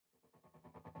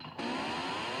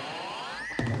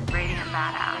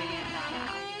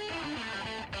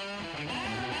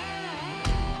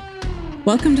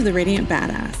Welcome to The Radiant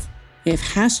Badass. If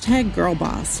hashtag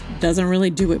girlboss doesn't really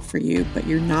do it for you, but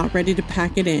you're not ready to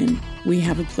pack it in, we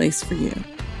have a place for you.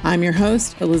 I'm your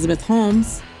host, Elizabeth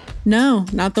Holmes. No,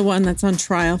 not the one that's on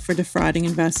trial for defrauding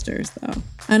investors, though.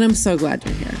 And I'm so glad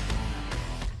you're here.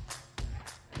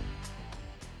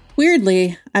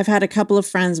 Weirdly, I've had a couple of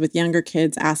friends with younger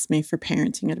kids ask me for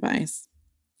parenting advice.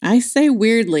 I say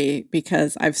weirdly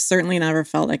because I've certainly never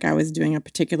felt like I was doing a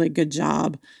particularly good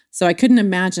job, so I couldn't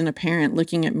imagine a parent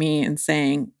looking at me and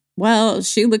saying, well,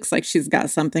 she looks like she's got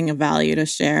something of value to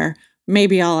share.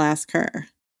 Maybe I'll ask her.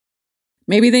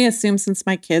 Maybe they assume since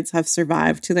my kids have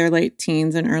survived to their late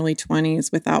teens and early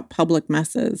 20s without public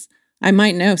messes, I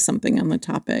might know something on the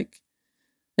topic.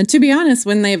 And to be honest,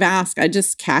 when they've asked, I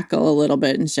just cackle a little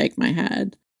bit and shake my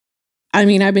head. I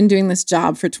mean, I've been doing this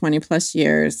job for 20 plus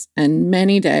years, and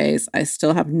many days I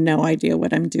still have no idea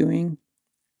what I'm doing.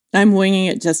 I'm winging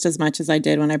it just as much as I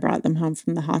did when I brought them home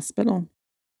from the hospital.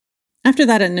 After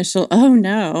that initial, oh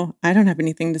no, I don't have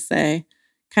anything to say,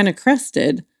 kind of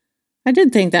crested, I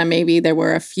did think that maybe there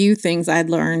were a few things I'd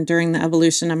learned during the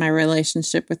evolution of my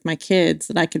relationship with my kids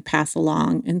that I could pass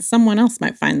along and someone else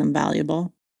might find them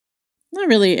valuable. Not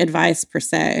really advice per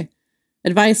se.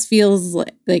 Advice feels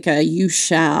like a you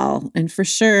shall, and for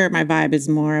sure my vibe is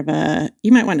more of a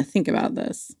you might want to think about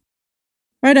this.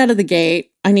 Right out of the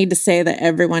gate, I need to say that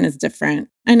everyone is different.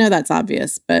 I know that's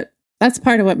obvious, but that's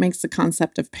part of what makes the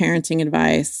concept of parenting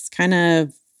advice kind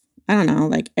of, I don't know,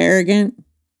 like arrogant.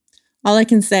 All I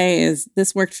can say is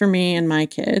this worked for me and my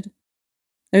kid.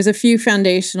 There's a few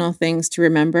foundational things to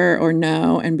remember or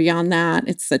know, and beyond that,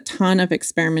 it's a ton of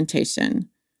experimentation,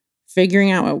 figuring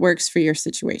out what works for your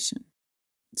situation.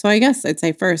 So I guess I'd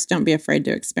say first, don't be afraid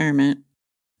to experiment.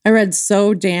 I read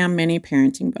so damn many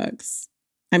parenting books.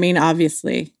 I mean,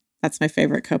 obviously, that's my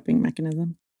favorite coping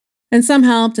mechanism. And some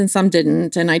helped and some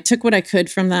didn't. And I took what I could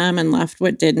from them and left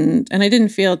what didn't. And I didn't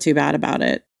feel too bad about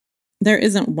it. There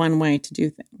isn't one way to do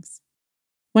things.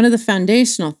 One of the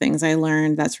foundational things I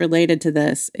learned that's related to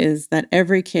this is that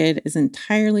every kid is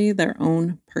entirely their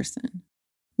own person.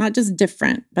 Not just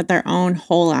different, but their own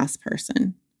whole-ass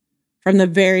person. From the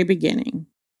very beginning.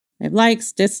 They have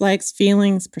likes, dislikes,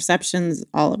 feelings, perceptions,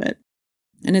 all of it.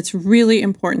 And it's really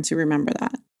important to remember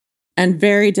that. And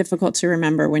very difficult to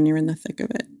remember when you're in the thick of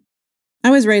it.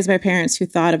 I was raised by parents who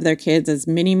thought of their kids as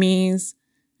mini-me's,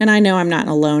 and I know I'm not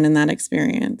alone in that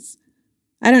experience.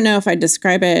 I don't know if I'd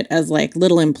describe it as like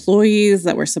little employees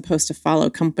that were supposed to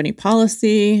follow company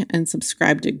policy and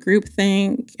subscribe to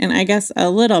groupthink, and I guess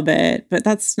a little bit, but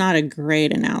that's not a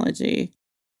great analogy.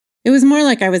 It was more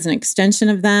like I was an extension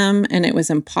of them, and it was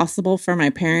impossible for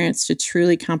my parents to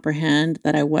truly comprehend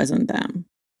that I wasn't them.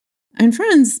 And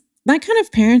friends, that kind of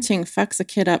parenting fucks a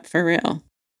kid up for real.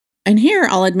 And here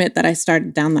I'll admit that I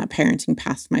started down that parenting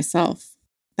path myself.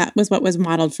 That was what was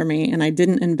modeled for me, and I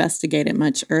didn't investigate it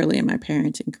much early in my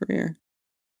parenting career.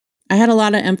 I had a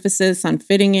lot of emphasis on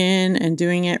fitting in and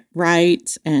doing it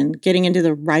right and getting into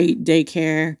the right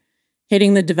daycare,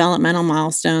 hitting the developmental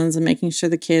milestones and making sure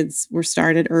the kids were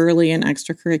started early in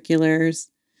extracurriculars.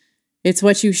 It's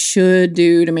what you should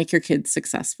do to make your kids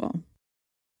successful.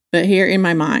 But here in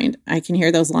my mind, I can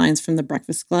hear those lines from The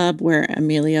Breakfast Club where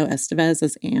Emilio Estevez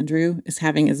as Andrew is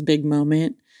having his big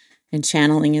moment and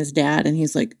channeling his dad. And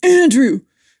he's like, Andrew,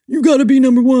 you gotta be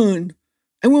number one.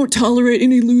 I won't tolerate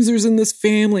any losers in this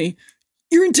family.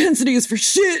 Your intensity is for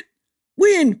shit.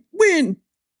 Win, win.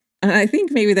 And I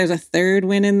think maybe there's a third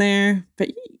win in there, but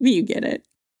you get it.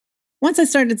 Once I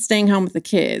started staying home with the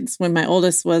kids, when my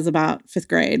oldest was about 5th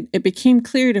grade, it became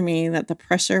clear to me that the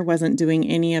pressure wasn't doing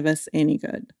any of us any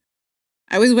good.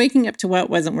 I was waking up to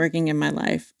what wasn't working in my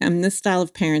life, and this style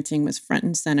of parenting was front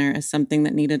and center as something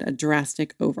that needed a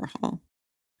drastic overhaul.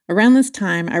 Around this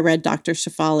time, I read Dr.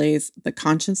 Shefali's The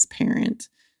Conscious Parent,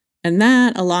 and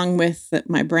that, along with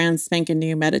my brand spanking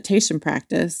new meditation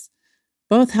practice,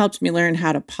 both helped me learn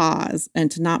how to pause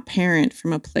and to not parent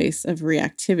from a place of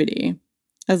reactivity,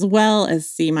 as well as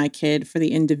see my kid for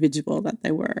the individual that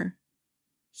they were.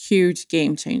 Huge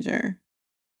game changer.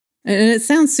 And it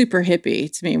sounds super hippie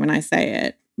to me when I say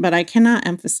it, but I cannot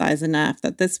emphasize enough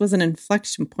that this was an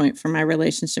inflection point for my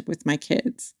relationship with my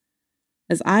kids.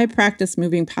 As I practiced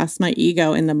moving past my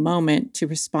ego in the moment to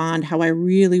respond how I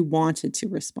really wanted to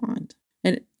respond,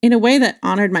 and in a way that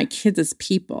honored my kids as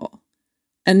people.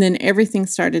 And then everything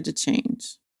started to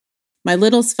change. My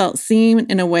littles felt seen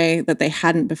in a way that they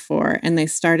hadn't before, and they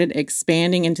started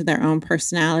expanding into their own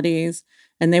personalities,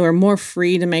 and they were more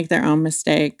free to make their own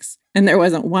mistakes, and there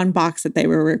wasn't one box that they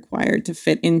were required to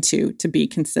fit into to be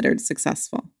considered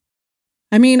successful.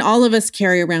 I mean, all of us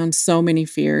carry around so many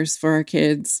fears for our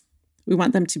kids. We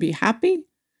want them to be happy,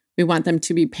 we want them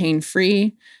to be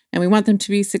pain-free, and we want them to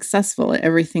be successful at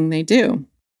everything they do.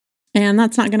 And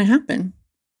that's not going to happen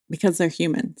because they're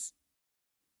humans.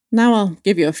 Now I'll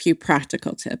give you a few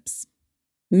practical tips.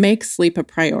 Make sleep a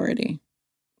priority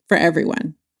for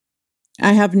everyone.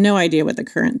 I have no idea what the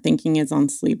current thinking is on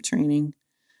sleep training.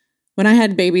 When I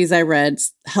had babies, I read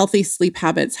Healthy Sleep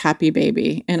Habits, Happy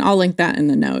Baby, and I'll link that in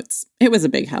the notes. It was a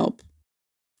big help.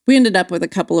 We ended up with a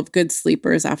couple of good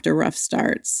sleepers after rough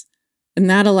starts, and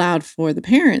that allowed for the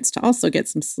parents to also get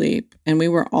some sleep, and we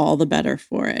were all the better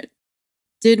for it.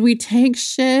 Did we take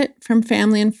shit from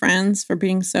family and friends for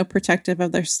being so protective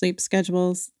of their sleep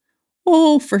schedules?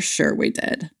 Oh, for sure we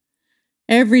did.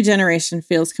 Every generation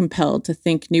feels compelled to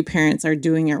think new parents are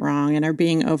doing it wrong and are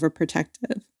being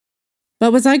overprotective.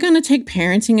 But was I going to take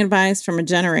parenting advice from a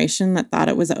generation that thought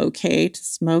it was okay to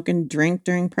smoke and drink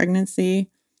during pregnancy,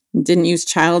 and didn't use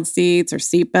child seats or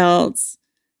seatbelts,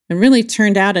 and really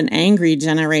turned out an angry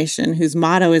generation whose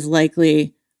motto is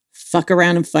likely, fuck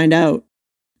around and find out?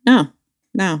 No,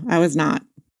 I was not.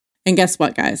 And guess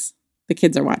what, guys? The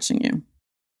kids are watching you.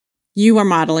 You are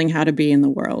modeling how to be in the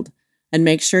world, and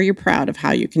make sure you're proud of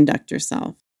how you conduct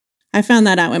yourself. I found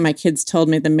that out when my kids told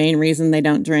me the main reason they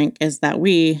don't drink is that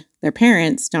we, their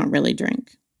parents, don't really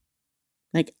drink.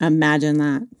 Like, imagine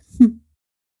that.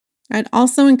 I'd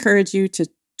also encourage you to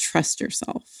trust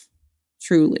yourself,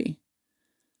 truly.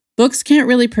 Books can't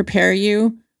really prepare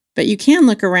you, but you can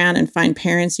look around and find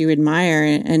parents you admire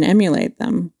and emulate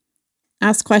them.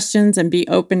 Ask questions and be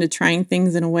open to trying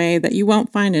things in a way that you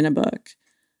won't find in a book.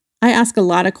 I asked a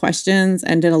lot of questions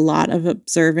and did a lot of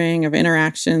observing of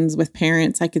interactions with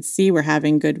parents I could see were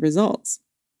having good results.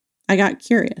 I got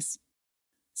curious.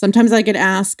 Sometimes I could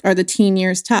ask, are the teen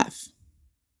years tough?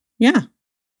 Yeah,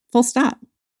 full stop.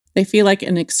 They feel like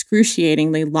an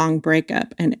excruciatingly long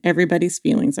breakup and everybody's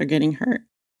feelings are getting hurt.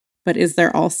 But is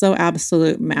there also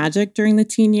absolute magic during the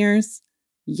teen years?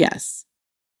 Yes.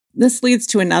 This leads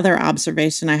to another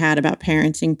observation I had about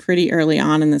parenting pretty early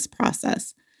on in this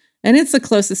process. And it's the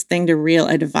closest thing to real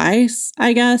advice,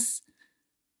 I guess.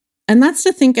 And that's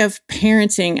to think of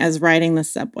parenting as riding the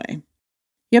subway.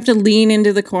 You have to lean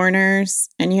into the corners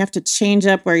and you have to change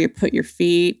up where you put your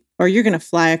feet, or you're going to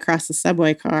fly across the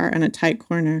subway car in a tight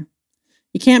corner.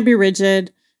 You can't be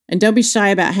rigid, and don't be shy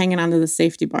about hanging onto the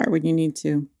safety bar when you need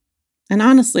to. And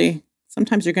honestly,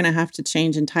 sometimes you're going to have to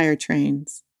change entire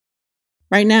trains.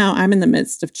 Right now, I'm in the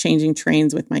midst of changing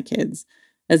trains with my kids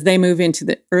as they move into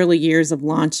the early years of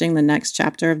launching the next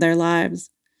chapter of their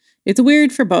lives. It's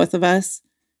weird for both of us.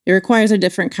 It requires a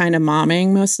different kind of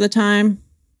momming most of the time,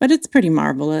 but it's pretty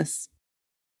marvelous.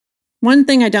 One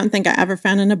thing I don't think I ever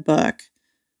found in a book,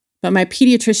 but my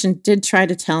pediatrician did try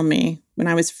to tell me when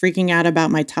I was freaking out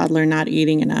about my toddler not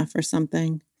eating enough or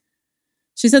something.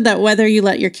 She said that whether you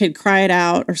let your kid cry it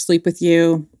out or sleep with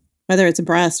you, whether it's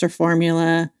breast or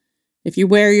formula, if you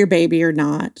wear your baby or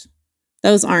not,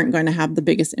 those aren't going to have the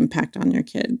biggest impact on your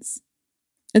kids.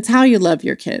 It's how you love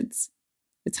your kids.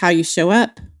 It's how you show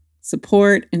up,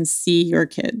 support, and see your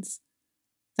kids.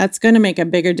 That's going to make a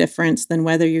bigger difference than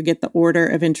whether you get the order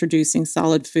of introducing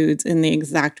solid foods in the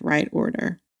exact right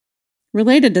order.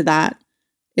 Related to that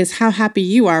is how happy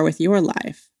you are with your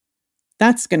life.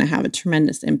 That's going to have a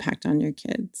tremendous impact on your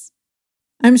kids.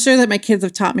 I'm sure that my kids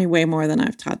have taught me way more than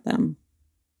I've taught them.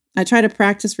 I try to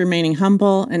practice remaining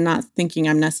humble and not thinking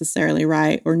I'm necessarily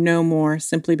right or know more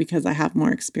simply because I have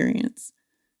more experience.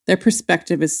 Their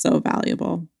perspective is so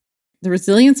valuable. The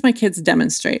resilience my kids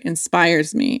demonstrate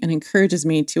inspires me and encourages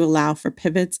me to allow for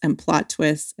pivots and plot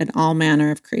twists and all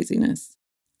manner of craziness.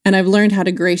 And I've learned how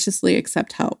to graciously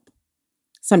accept help.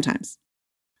 Sometimes.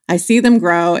 I see them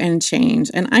grow and change,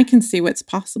 and I can see what's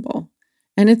possible.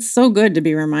 And it's so good to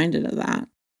be reminded of that.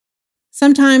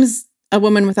 Sometimes a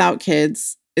woman without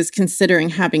kids is considering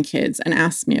having kids and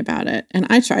asks me about it, and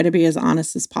I try to be as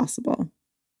honest as possible.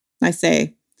 I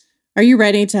say, are you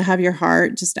ready to have your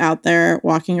heart just out there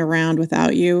walking around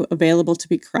without you, available to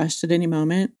be crushed at any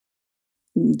moment?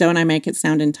 Don't I make it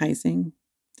sound enticing?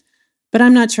 But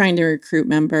I'm not trying to recruit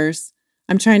members.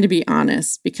 I'm trying to be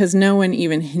honest because no one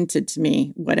even hinted to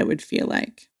me what it would feel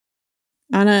like.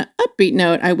 On an upbeat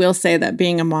note, I will say that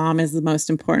being a mom is the most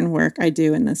important work I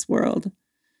do in this world.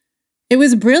 It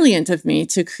was brilliant of me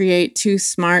to create two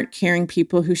smart, caring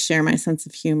people who share my sense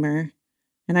of humor.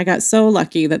 And I got so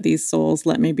lucky that these souls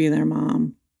let me be their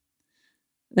mom.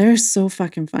 They're so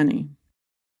fucking funny.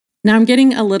 Now I'm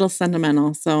getting a little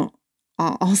sentimental, so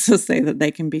I'll also say that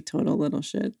they can be total little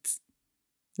shits.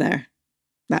 There,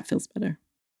 that feels better.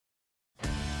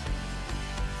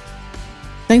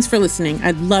 Thanks for listening.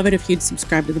 I'd love it if you'd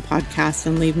subscribe to the podcast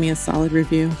and leave me a solid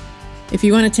review. If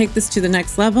you want to take this to the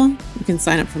next level, you can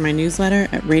sign up for my newsletter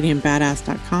at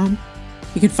radiantbadass.com.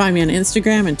 You can find me on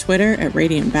Instagram and Twitter at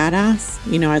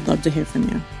radiantbadass. You know I'd love to hear from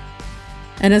you.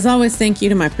 And as always, thank you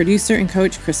to my producer and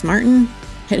coach, Chris Martin.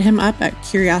 Hit him up at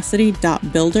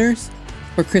curiosity.builders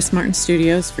or Chris Martin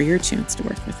Studios for your chance to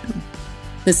work with him.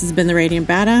 This has been The Radiant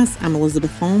Badass. I'm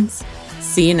Elizabeth Holmes.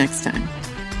 See you next time.